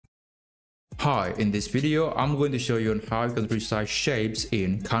Hi, in this video, I'm going to show you on how you can resize shapes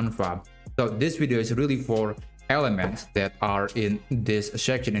in Canva. So this video is really for elements that are in this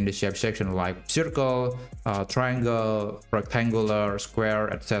section, in the shape section, like circle, triangle, rectangular,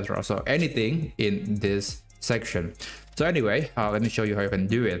 square, etc. So anything in this section. So anyway, let me show you how you can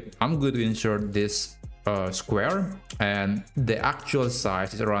do it. I'm going to insert this square, and the actual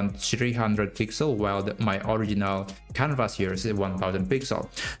size is around 300 pixel, while my original canvas here is 1000 pixel.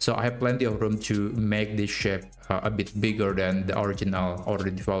 So I have plenty of room to make this shape a bit bigger than the original or the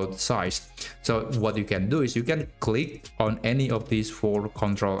default size. So what you can do is you can click on any of these four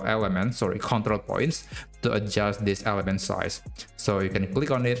control points to adjust this element size. So you can click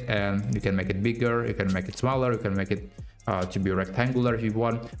on it and you can make it bigger, you can make it smaller, you can make it to be rectangular if you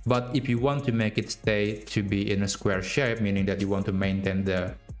want. But if you want to make it stay to be in a square shape, meaning that you want to maintain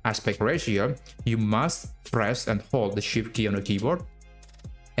the aspect ratio, you must press and hold the shift key on the keyboard,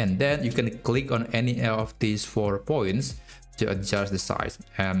 and then you can click on any of these 4 points to adjust the size.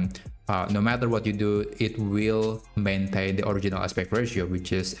 And no matter what you do, it will maintain the original aspect ratio,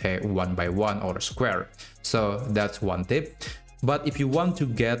 which is a 1:1 or a square. So that's one tip. But if you want to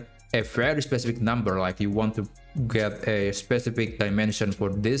get a very specific number, like you want to get a specific dimension for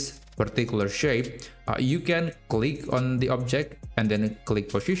this particular shape, you can click on the object and then click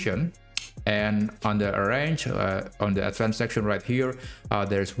position, and on the arrange, on the advanced section right here,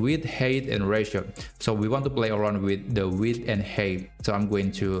 there's width, height, and ratio. So we want to play around with the width and height. So I'm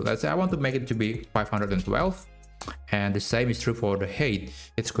going to, let's say I want to make it to be 512, and the same is true for the height.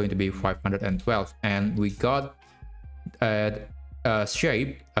 It's going to be 512, and we got a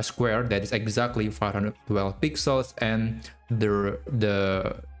shape, a square that is exactly 512 pixels, and the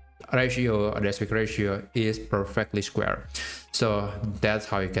ratio, the aspect ratio is perfectly square. So that's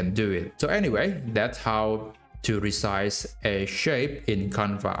how you can do it. So anyway, that's how to resize a shape in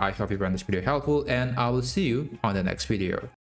Canva. I hope you found this video helpful, and I will see you on the next video.